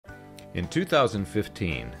In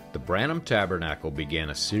 2015, the Branham Tabernacle began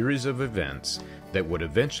a series of events that would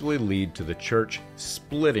eventually lead to the church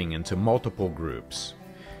splitting into multiple groups.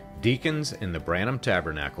 Deacons in the Branham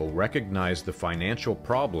Tabernacle recognized the financial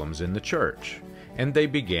problems in the church, and they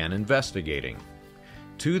began investigating.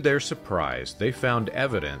 To their surprise, they found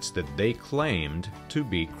evidence that they claimed to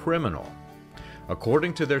be criminal.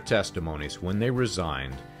 According to their testimonies, when they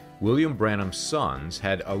resigned, William Branham's sons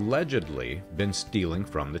had allegedly been stealing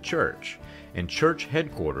from the church, and church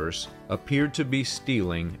headquarters appeared to be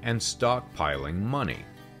stealing and stockpiling money.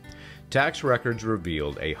 Tax records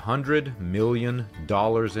revealed $100 million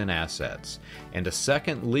in assets, and a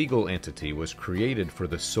second legal entity was created for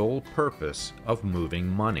the sole purpose of moving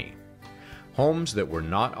money. Homes that were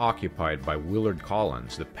not occupied by Willard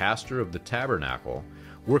Collins, the pastor of the tabernacle,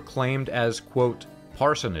 were claimed as, quote,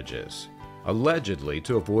 parsonages, allegedly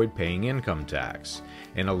to avoid paying income tax,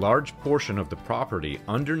 and a large portion of the property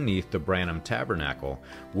underneath the Branham Tabernacle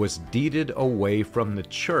was deeded away from the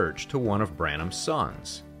church to one of Branham's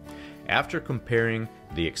sons. After comparing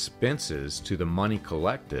the expenses to the money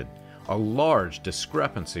collected, a large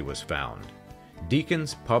discrepancy was found.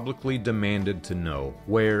 Deacons publicly demanded to know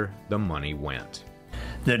where the money went.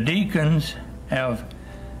 The deacons have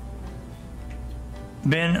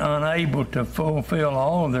been unable to fulfill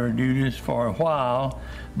all of their duties for a while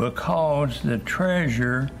because the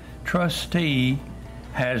trustee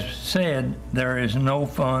has said there is no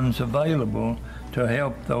funds available to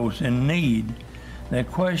help those in need. The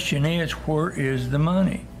question is, where is the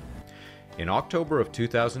money? In October of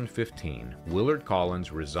 2015, Willard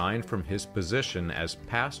Collins resigned from his position as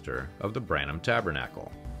pastor of the Branham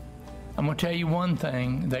Tabernacle. I'm going to tell you one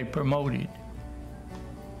thing they promoted,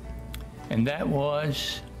 and that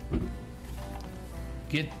was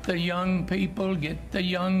get the young people, get the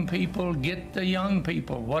young people, get the young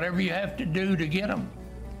people, whatever you have to do to get them.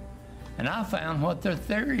 And I found what their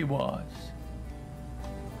theory was.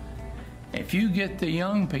 If you get the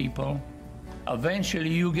young people, eventually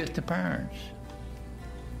you'll get the parents.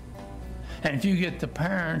 And if you get the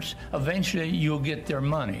parents, eventually you'll get their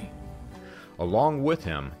money. Along with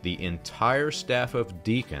him, the entire staff of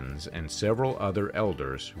deacons and several other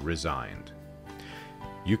elders resigned.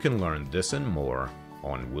 You can learn this and more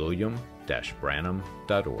on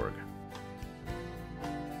william-branham.org.